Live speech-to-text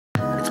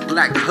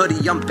like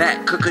Hoody, I'm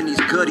back cooking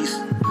these goodies.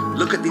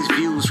 Look at these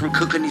views from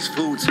cooking these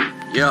foods.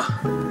 Yeah,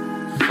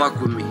 fuck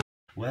with me.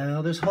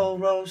 Well, there's whole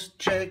roast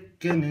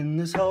chicken in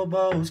this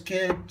hobo's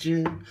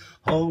kitchen.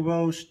 Whole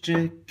roast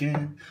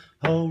chicken,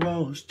 whole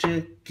roast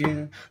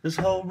chicken. There's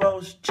whole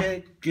roast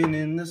chicken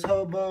in this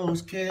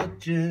hobo's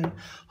kitchen.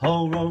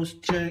 Whole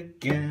roast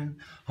chicken,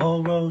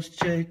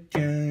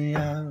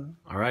 yeah.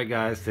 All right,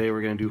 guys, today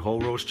we're gonna do whole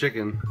roast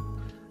chicken.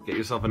 Get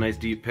yourself a nice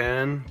deep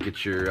pan,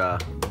 get your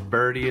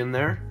birdie in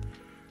there,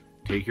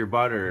 take your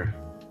butter.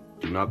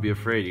 Do not be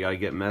afraid, you gotta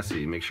get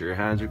messy. Make sure your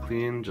hands are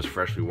clean, just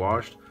freshly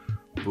washed.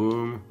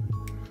 Boom.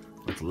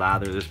 Let's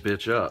lather this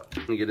bitch up.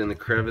 Get in the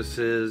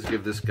crevices,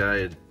 give this guy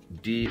a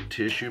deep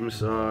tissue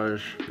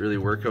massage. Really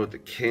work out the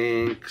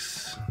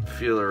kinks.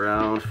 Feel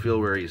around, feel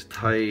where he's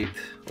tight,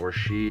 or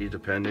she,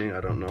 depending,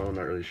 I don't know, I'm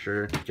not really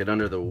sure. Get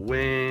under the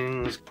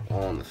wings,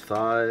 all on the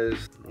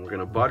thighs. And we're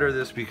gonna butter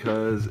this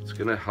because it's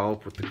gonna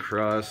help with the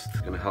crust,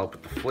 it's gonna help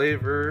with the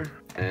flavor,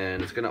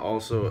 and it's gonna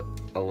also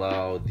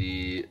allow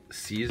the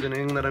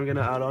seasoning that I'm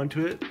gonna add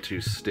onto it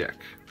to stick.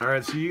 All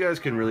right, so you guys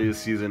can really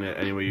season it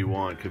any way you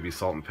want. Could be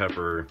salt and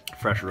pepper,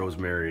 fresh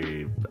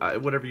rosemary,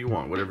 whatever you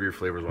want, whatever your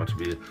flavors want to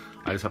be.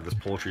 I just have this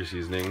poultry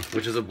seasoning,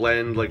 which is a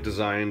blend like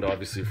designed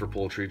obviously for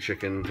poultry,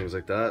 chicken, things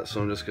like that.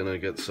 So I'm just gonna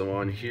get some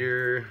on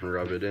here,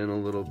 rub it in a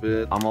little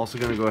bit. I'm also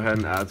gonna go ahead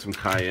and add some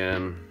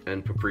cayenne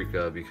and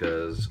paprika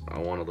because I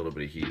want a little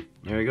bit of heat.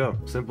 There you go,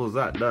 simple as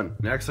that, done.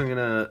 Next I'm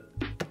gonna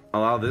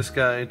allow this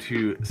guy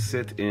to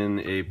sit in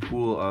a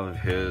pool of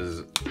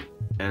his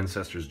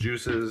ancestors'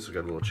 juices. We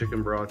got a little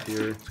chicken broth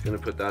here. Just gonna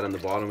put that in the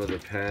bottom of the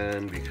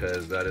pan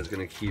because that is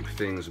gonna keep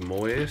things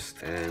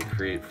moist and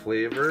create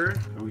flavor.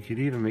 And we could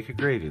even make a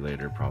gravy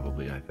later,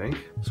 probably, I think.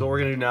 So what we're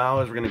gonna do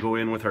now is we're gonna go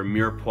in with our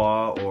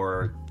mirepoix,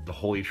 or the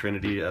Holy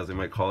Trinity, as they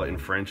might call it in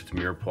French. It's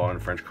mirepoix in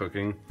French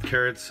cooking.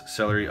 Carrots,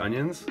 celery,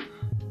 onions.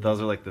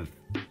 Those are like the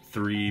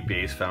three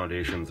base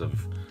foundations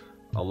of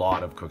a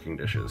lot of cooking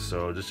dishes.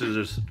 So this is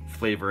just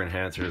flavor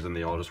enhancers, and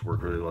they all just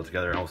work really well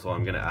together. And also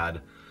I'm gonna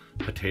add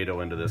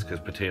potato into this because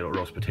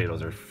roast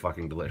potatoes are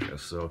fucking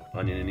delicious. So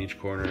onion in each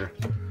corner,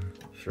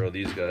 throw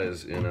these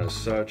guys in as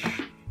such.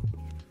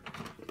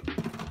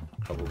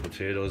 Couple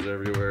potatoes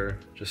everywhere.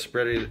 Just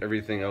spread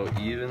everything out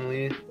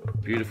evenly.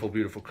 Beautiful,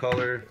 beautiful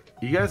color.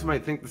 You guys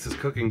might think this is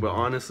cooking, but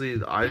honestly,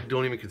 I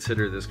don't even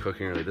consider this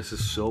cooking really. This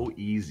is so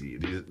easy.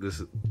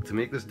 To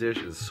make this dish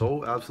is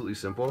so absolutely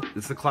simple.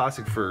 It's the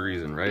classic for a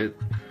reason, right?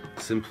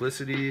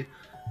 Simplicity,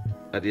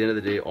 at the end of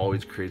the day,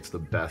 always creates the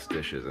best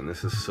dishes, and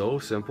this is so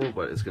simple,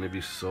 but it's gonna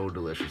be so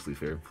deliciously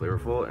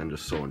flavorful and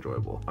just so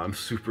enjoyable. I'm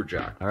super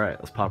jacked. All right,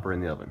 let's pop her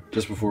in the oven.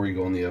 Just before we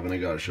go in the oven, I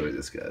gotta show you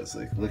this, guys.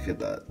 Like, look at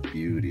that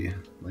beauty.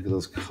 Look at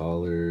those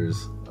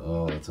colors.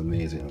 Oh, it's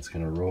amazing. It's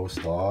gonna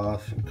roast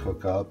off and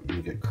cook up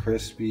and get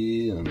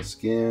crispy, and the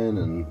skin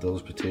and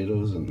those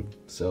potatoes and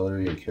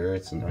celery and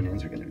carrots and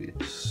onions are gonna be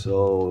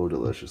so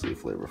deliciously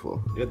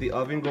flavorful. You got the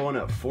oven going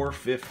at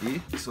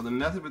 450. So the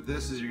method with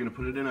this is you're gonna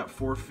put it in at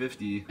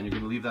 450 and you're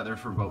gonna leave that there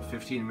for about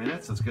 15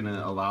 minutes. That's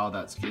gonna allow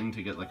that skin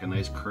to get like a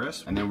nice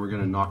crisp, and then we're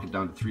gonna knock it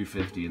down to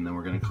 350, and then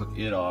we're gonna cook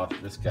it off.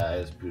 This guy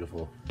is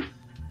beautiful,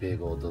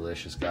 big old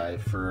delicious guy,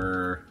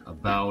 for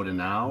about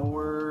an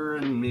hour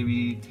and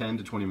maybe 10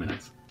 to 20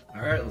 minutes.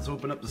 All right, let's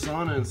open up the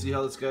sauna and see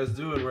how this guy's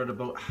doing. We're at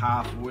about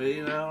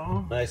halfway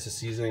now. Nice, the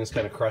seasoning's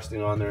kind of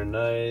crusting on there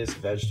nice.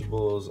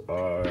 Vegetables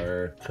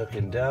are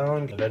cooking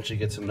down. Eventually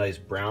get some nice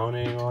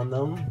browning on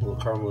them, a little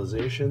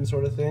caramelization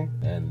sort of thing.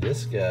 And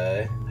this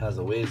guy has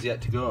a ways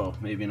yet to go,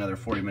 maybe another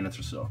 40 minutes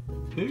or so.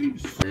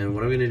 Peace. And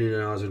what I'm gonna do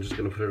now is I'm just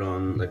gonna put it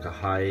on like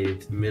a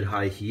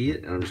mid-high heat,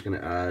 and I'm just gonna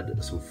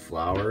add some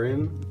flour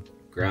in.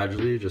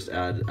 Gradually, just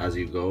add as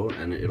you go,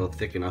 and it'll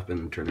thicken up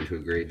and turn into a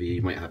gravy.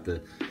 You might have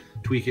to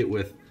tweak it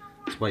with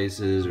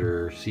spices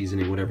or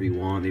seasoning, whatever you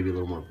want, maybe a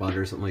little more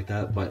butter, something like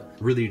that, but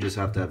really you just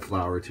have to add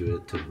flour to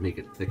it to make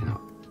it thicken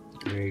up.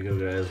 There you go,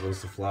 guys.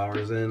 Once the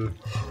flour's in,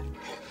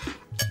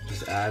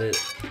 just add it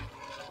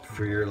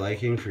for your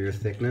liking, for your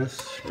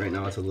thickness. Right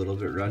now it's a little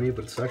bit runny,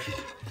 but it's actually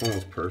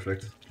almost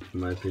perfect in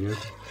my opinion.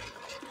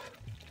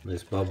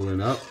 Nice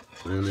bubbling up,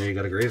 and there you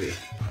got a gravy.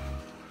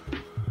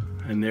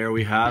 And there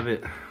we have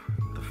it,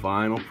 the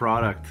final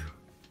product.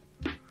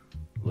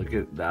 Look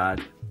at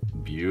that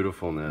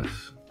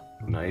beautifulness.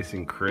 Nice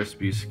and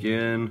crispy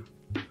skin.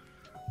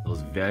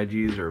 Those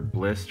veggies are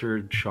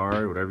blistered,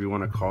 charred, whatever you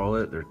want to call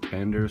it. They're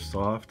tender,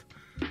 soft.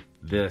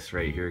 This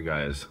right here,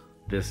 guys,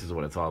 this is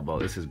what it's all about.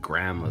 This is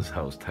grandma's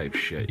house type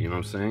shit, you know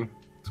what I'm saying?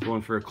 Let's go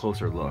in for a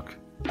closer look.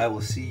 I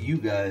will see you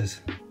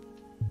guys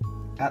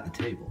at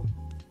the table.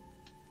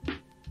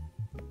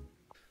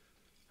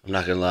 I'm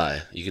not gonna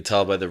lie, you can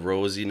tell by the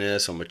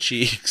rosiness on my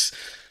cheeks.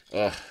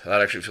 Oh, that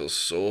actually feels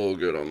so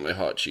good on my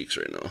hot cheeks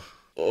right now.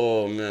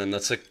 Oh man,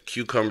 that's like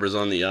cucumbers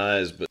on the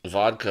eyes, but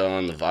vodka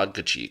on the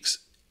vodka cheeks.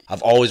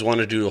 I've always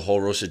wanted to do a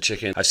whole roasted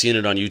chicken. I've seen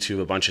it on YouTube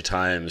a bunch of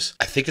times.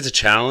 I think it's a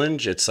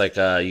challenge. It's like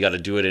you got to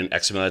do it in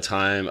X amount of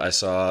time. I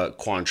saw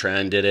Quan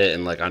Tran did it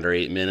in like under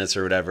 8 minutes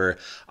or whatever.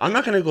 I'm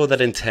not going to go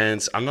that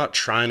intense. I'm not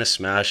trying to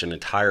smash an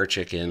entire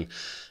chicken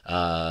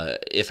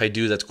If I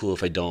do, that's cool.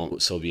 If I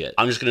don't, so be it.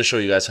 I'm just going to show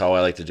you guys how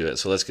I like to do it.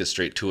 So let's get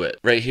straight to it.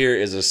 Right here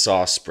is a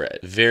sauce spread.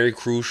 Very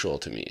crucial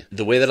to me.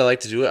 The way that I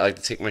like to do it, I like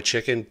to take my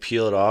chicken,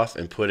 peel it off,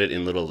 and put it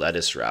in little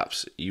lettuce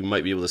wraps. You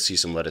might be able to see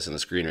some lettuce in the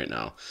screen right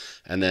now.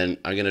 And then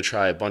I'm going to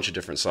try a bunch of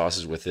different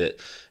sauces with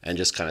it and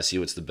just kind of see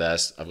what's the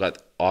best. I've got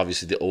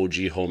obviously the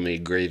OG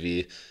homemade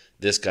gravy.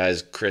 This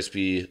guy's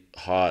crispy,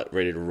 hot,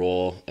 ready to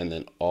roll, and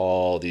then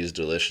all these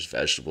delicious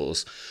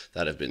vegetables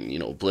that have been, you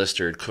know,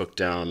 blistered, cooked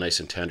down,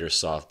 nice and tender,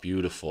 soft,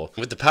 beautiful.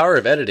 With the power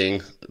of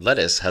editing,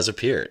 lettuce has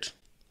appeared.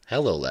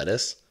 Hello,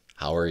 lettuce.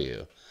 How are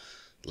you?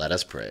 Let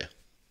us pray.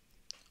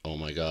 Oh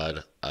my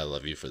God, I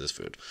love you for this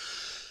food.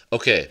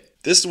 Okay,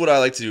 this is what I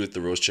like to do with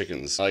the roast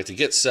chickens. I like to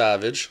get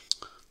savage.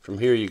 From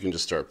here, you can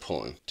just start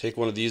pulling. Take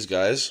one of these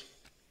guys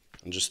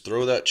and just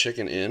throw that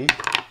chicken in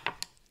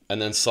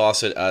and then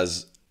sauce it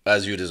as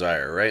you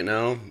desire. Right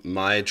now,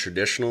 my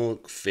traditional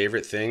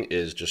favorite thing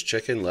is just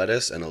chicken,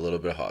 lettuce, and a little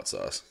bit of hot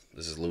sauce.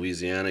 This is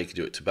Louisiana. You can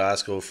do it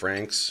Tabasco,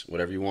 Frank's,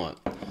 whatever you want.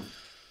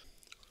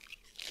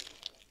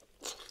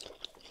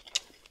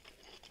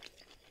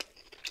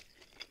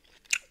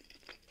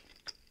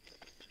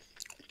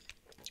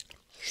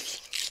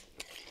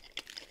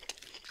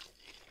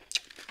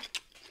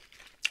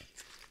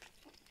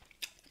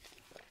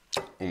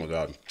 Oh my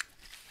God.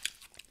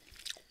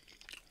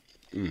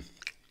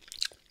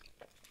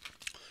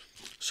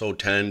 So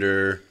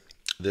tender.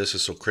 This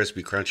is so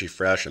crispy, crunchy,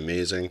 fresh,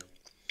 amazing.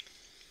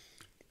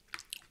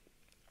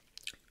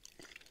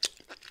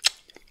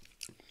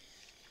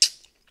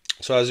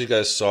 So as you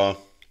guys saw,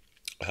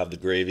 I have the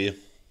gravy. I'm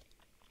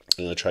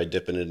gonna try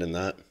dipping it in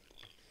that.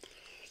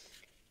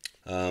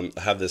 I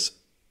have this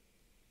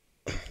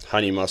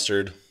honey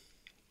mustard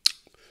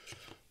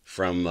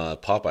from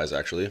Popeyes,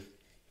 actually.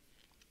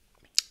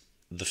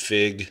 The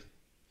fig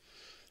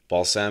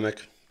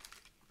balsamic.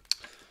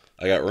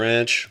 I got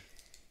ranch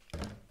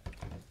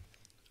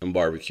and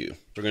barbecue.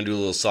 We're gonna do a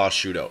little sauce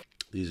shootout.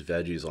 These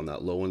veggies on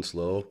that low and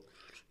slow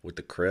with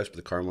the crisp,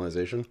 the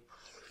caramelization.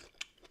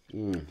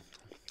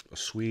 A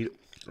sweet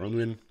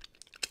onion.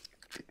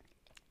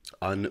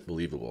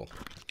 Unbelievable.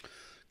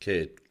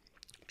 Okay,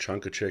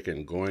 chunk of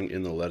chicken going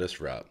in the lettuce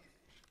wrap.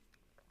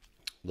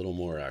 A little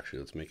more actually,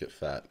 let's make it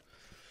fat.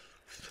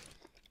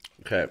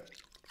 Okay,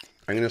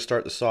 I'm gonna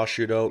start the sauce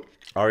shootout.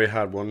 I already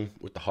had one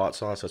with the hot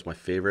sauce, that's my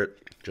favorite.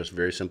 Just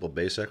very simple,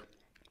 basic.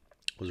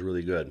 It was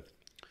really good.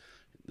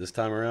 This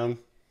time around,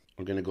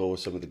 I'm gonna go with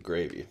some of the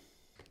gravy.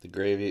 The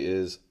gravy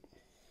is,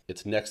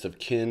 it's next of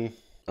kin.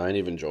 I ain't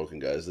even joking,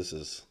 guys. This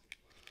is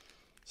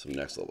some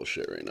next level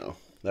shit right now.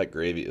 That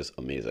gravy is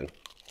amazing.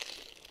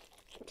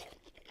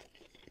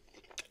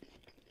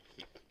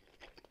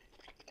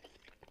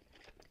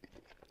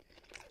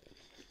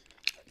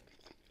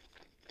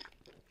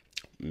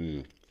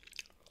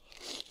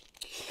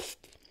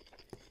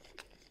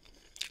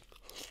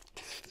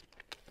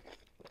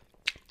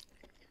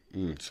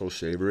 So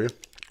savory.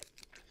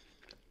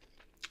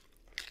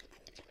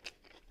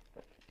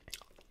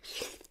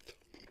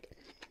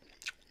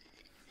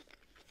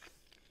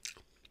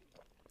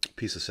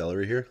 Piece of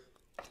celery here.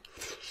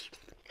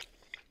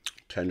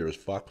 Tender as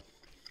fuck.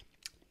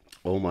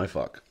 Oh my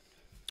fuck.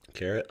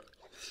 Carrot.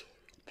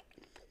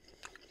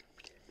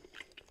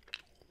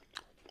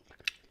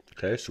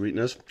 Okay,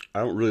 sweetness.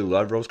 I don't really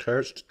love roast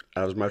carrots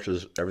as much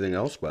as everything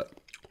else, but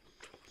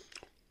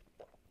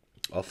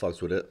I'll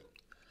fucks with it.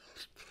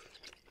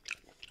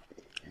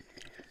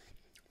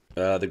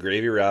 The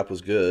gravy wrap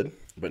was good,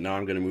 but now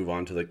I'm gonna move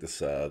on to like this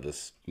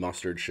this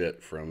mustard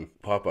shit from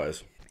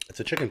Popeyes. It's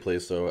a chicken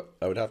place, so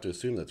I would have to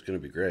assume that's gonna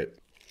be great.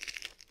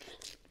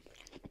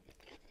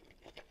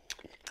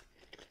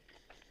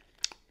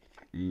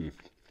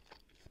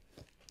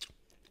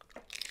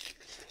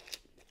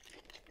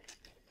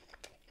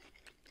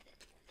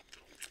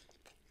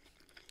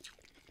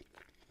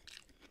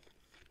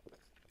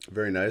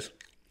 Very nice.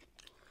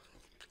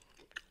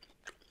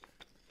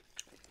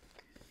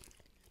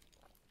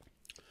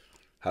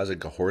 Has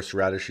like a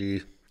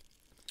horseradishy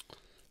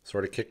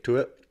sort of kick to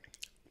it.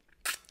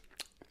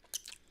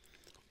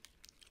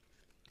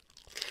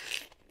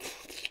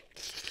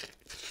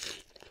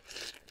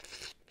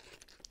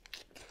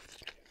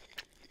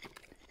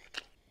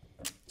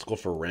 Let's go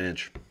for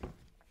ranch.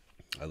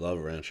 I love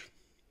ranch.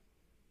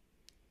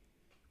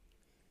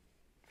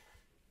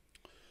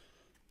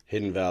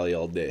 Hidden Valley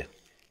all day.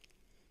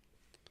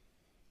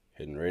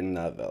 Hidden right in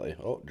that valley.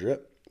 Oh,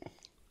 drip.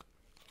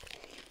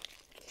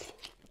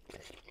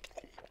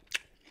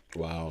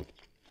 Wow.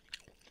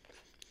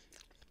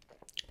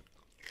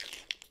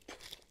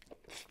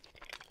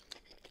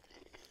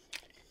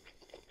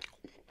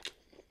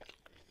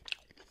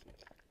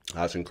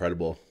 That's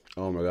incredible.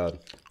 Oh my God.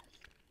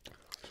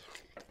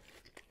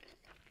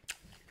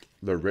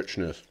 The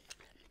richness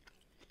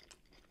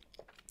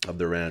of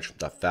the ranch,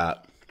 the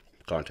fat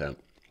content.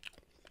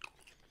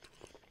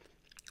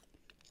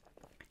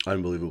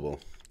 Unbelievable.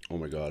 Oh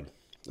my God.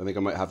 I think I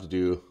might have to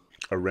do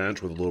a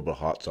ranch with a little bit of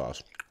hot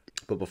sauce.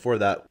 But before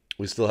that,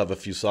 we still have a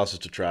few sauces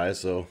to try,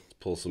 so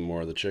pull some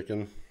more of the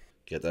chicken.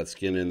 Get that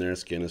skin in there,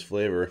 skin is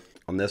flavor.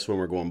 On this one,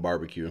 we're going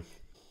barbecue.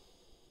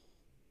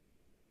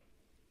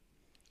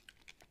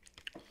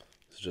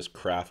 is just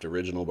Kraft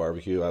original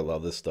barbecue. I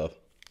love this stuff.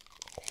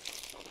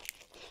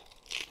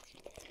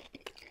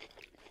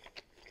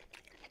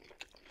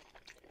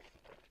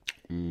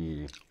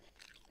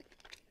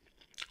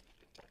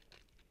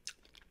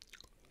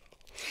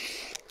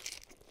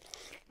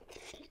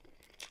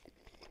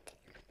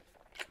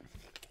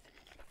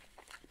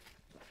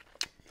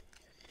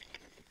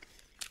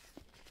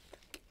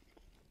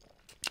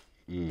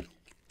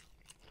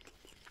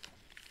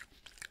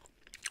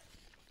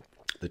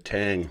 The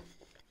tang.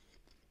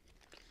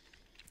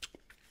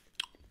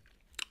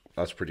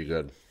 That's pretty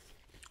good.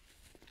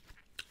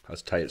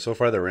 That's tight. So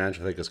far, the ranch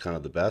I think is kind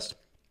of the best,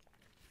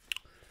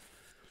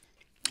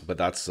 but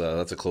that's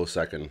a close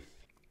second.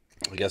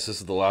 I guess this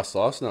is the last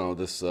sauce now.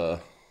 This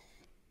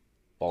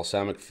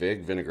balsamic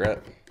fig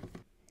vinaigrette.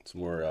 It's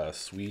more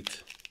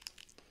sweet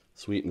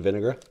and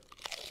vinegar.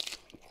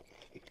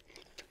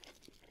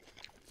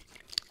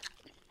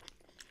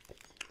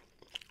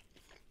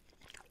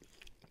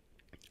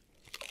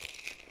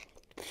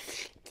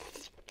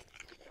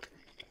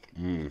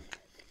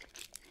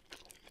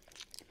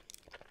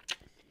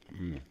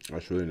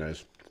 That's really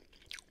nice.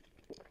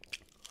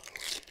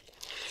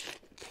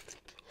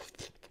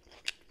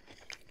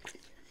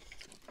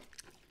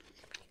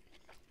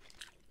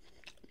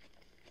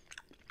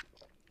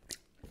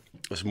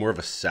 It's more of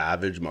a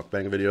savage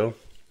mukbang video,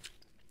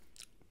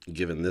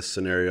 given this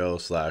scenario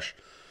slash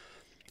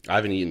I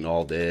haven't eaten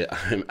all day.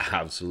 I'm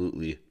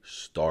absolutely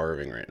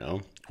starving right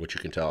now, which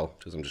you can tell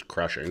because I'm just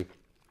crushing.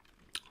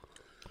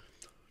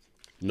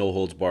 No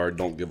holds barred,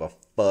 don't give a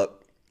fuck.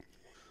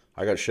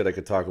 I got shit I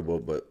could talk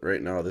about, but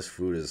right now this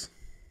food is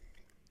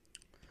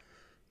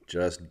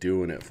just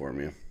doing it for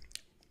me.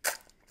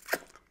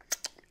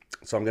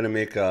 So I'm gonna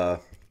make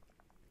a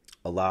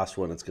last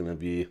one. It's gonna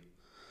be,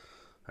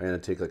 I'm gonna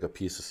take like a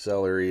piece of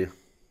celery.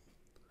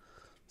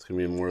 It's gonna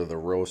be more of the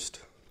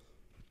roast,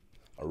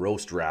 a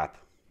roast wrap,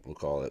 we'll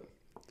call it.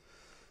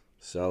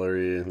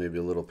 Celery, maybe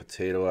a little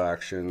potato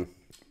action,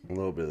 a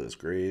little bit of this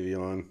gravy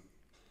on.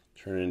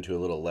 Turn it into a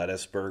little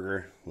lettuce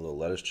burger, a little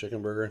lettuce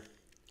chicken burger.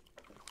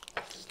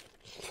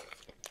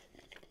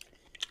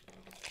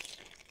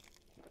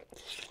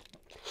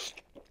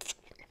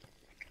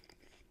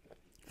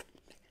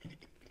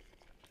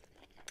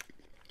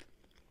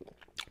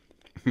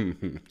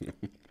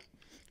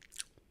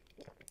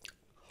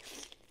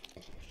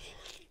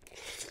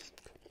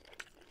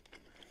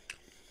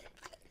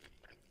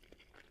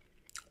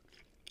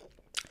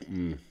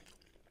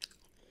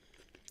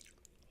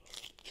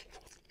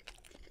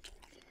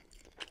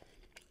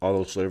 All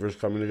those flavors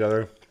coming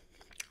together.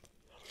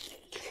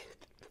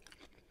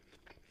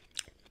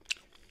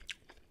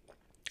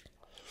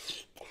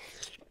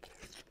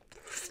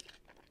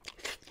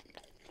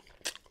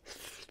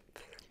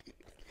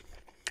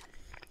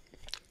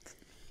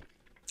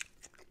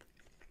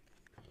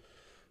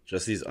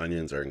 Just these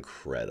onions are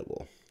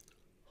incredible.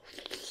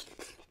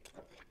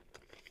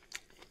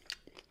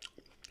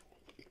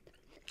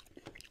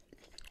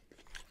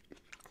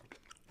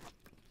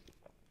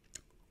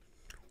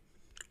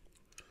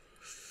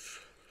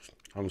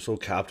 I'm so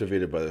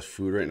captivated by this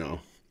food right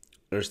now.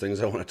 There's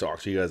things I want to talk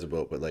to you guys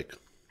about, but like,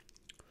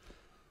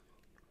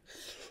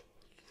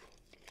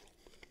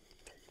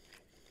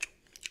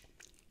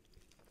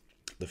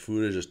 the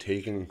food is just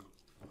taking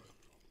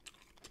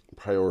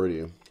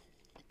priority.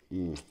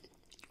 Let's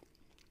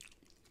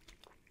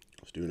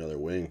do another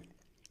wing.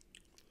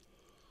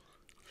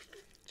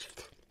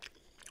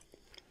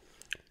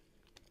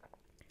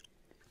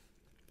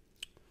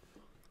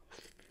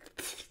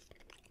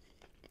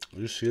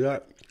 Did you see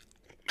that?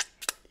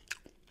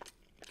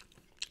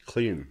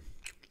 Clean.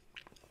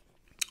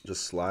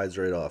 Just slides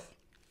right off.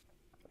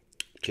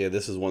 Okay,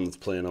 this is one that's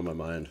playing on my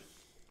mind.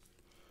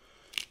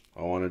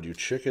 I want to do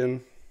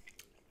chicken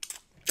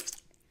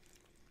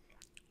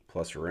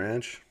plus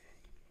ranch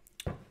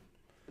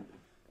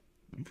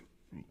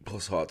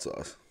plus hot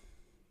sauce.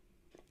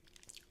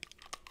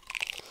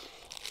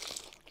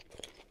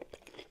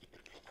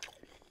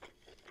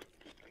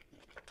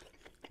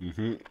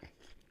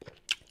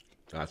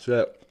 That's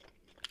it.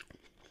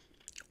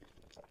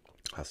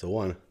 That's the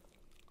one.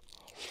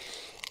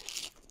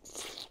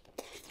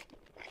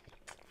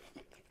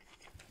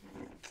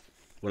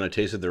 When I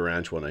tasted the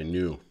ranch one, I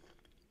knew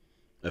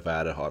if I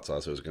added hot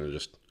sauce, it was going to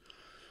just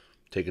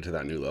take it to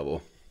that new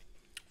level.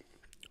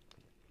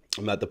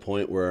 I'm at the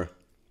point where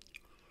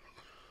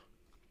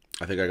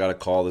I think I got to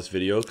call this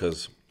video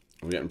because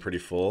I'm getting pretty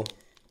full.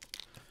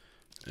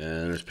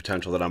 And there's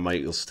potential that I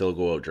might still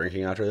go out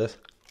drinking after this.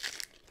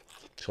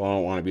 So I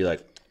don't want to be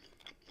like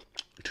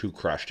too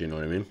crushed, you know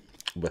what I mean,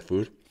 with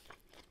food.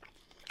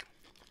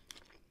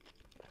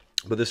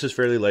 But this is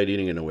fairly light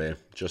eating in a way.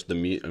 Just the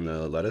meat and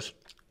the lettuce.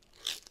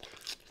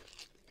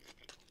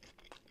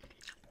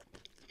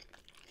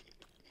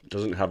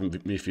 Doesn't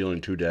have me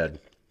feeling too dead.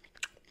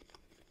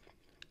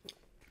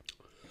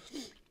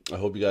 I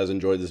hope you guys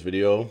enjoyed this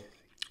video,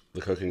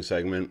 the cooking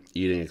segment,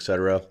 eating,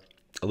 etc.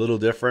 A little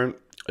different.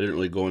 I didn't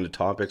really go into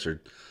topics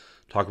or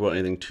talk about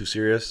anything too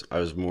serious. I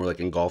was more like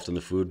engulfed in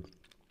the food,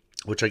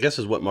 which I guess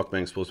is what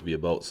mukbang is supposed to be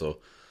about. So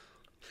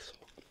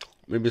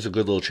Maybe it's a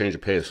good little change of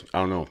pace. I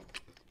don't know.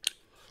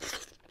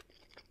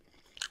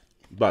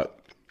 But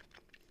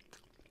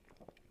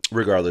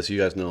regardless, you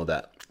guys know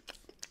that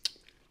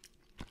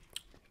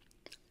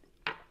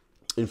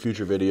in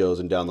future videos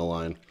and down the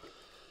line,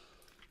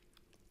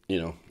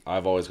 you know,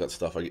 I've always got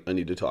stuff I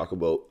need to talk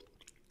about.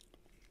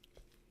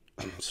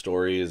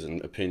 Stories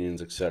and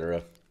opinions,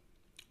 etc.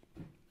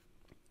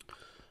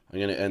 I'm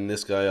going to end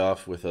this guy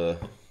off with a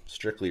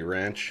strictly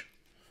ranch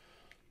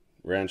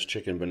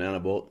chicken banana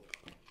boat.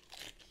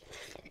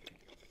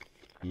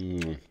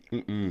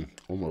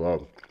 Oh my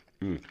God.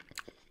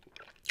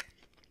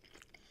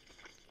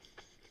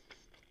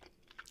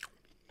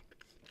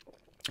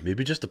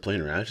 Maybe just the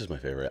plain ranch is my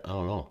favorite. I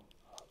don't know.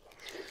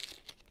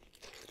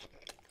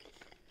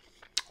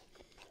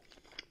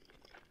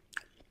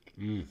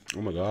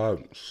 Oh my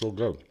God, so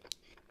good.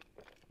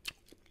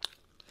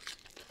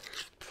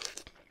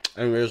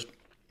 Anyways,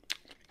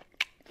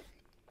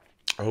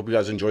 I hope you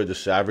guys enjoyed the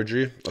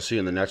savagery. I'll see you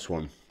in the next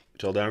one.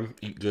 Till then,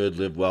 eat good,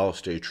 live well,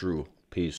 stay true.